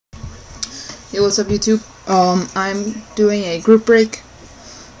Hey, what's up, YouTube? I'm doing a group break.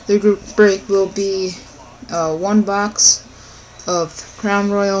 The group break will be one box of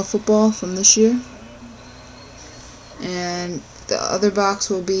Royale football from this year, and the other box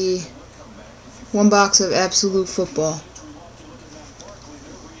will be one box of Absolute football.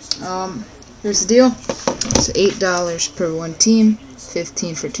 Here's the deal. It's $8 per one team,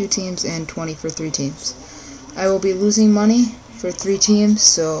 $15 for two teams, and $20 for three teams. I will be losing money for three teams,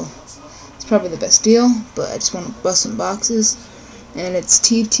 so it's probably the best deal, but I just want to bust some boxes, and it's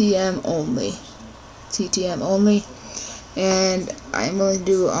TTM only. TTM only, and I'm willing to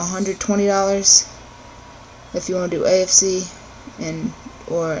do $120 if you want to do AFC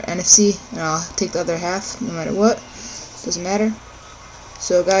or NFC, and I'll take the other half no matter what. Doesn't matter.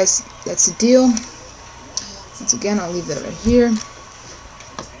 So guys, that's the deal. Once again, I'll leave that right here.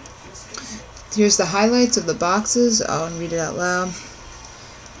 Here's the highlights of the boxes. I'll read it out loud.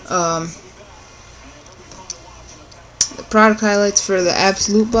 The product highlights for the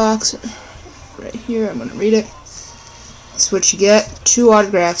Absolute box right here. I'm gonna read it. It's what you get: 2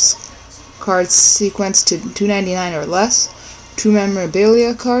 autographs, cards sequenced to $2.99 or less; 2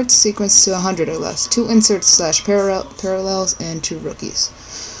 memorabilia cards sequenced to $100 or less; 2 inserts / parallels, and 2 rookies.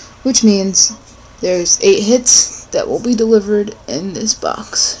 Which means there's 8 hits that will be delivered in this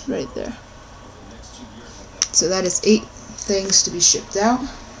box right there. So that is 8 things to be shipped out.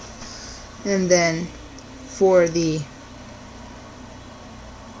 And then for the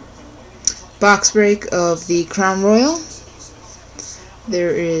box break of the Crown Royal, there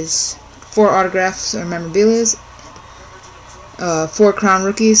is 4 autographs or memorabilias, 4 Crown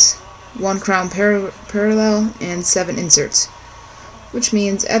rookies, 1 Crown parallel, and 7 inserts. Which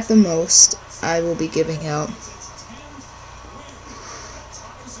means at the most I will be giving out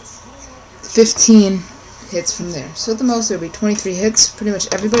 15 hits from there. So at the most there will be 23 hits. Pretty much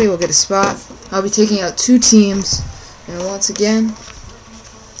everybody will get a spot. I'll be taking out 2 teams, and once again,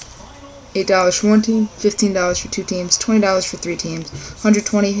 $8 for one team, $15 for 2 teams, $20 for 3 teams,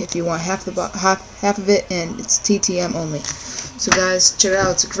 $120 if you want half of it, and it's TTM only. So guys, check it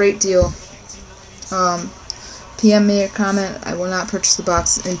out. It's a great deal. PM me or comment. I will not purchase the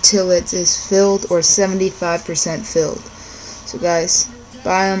box until it is filled or 75% filled. So guys,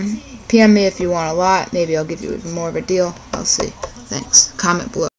 buy them. PM me if you want a lot. Maybe I'll give you even more of a deal. I'll see. Thanks. Comment below.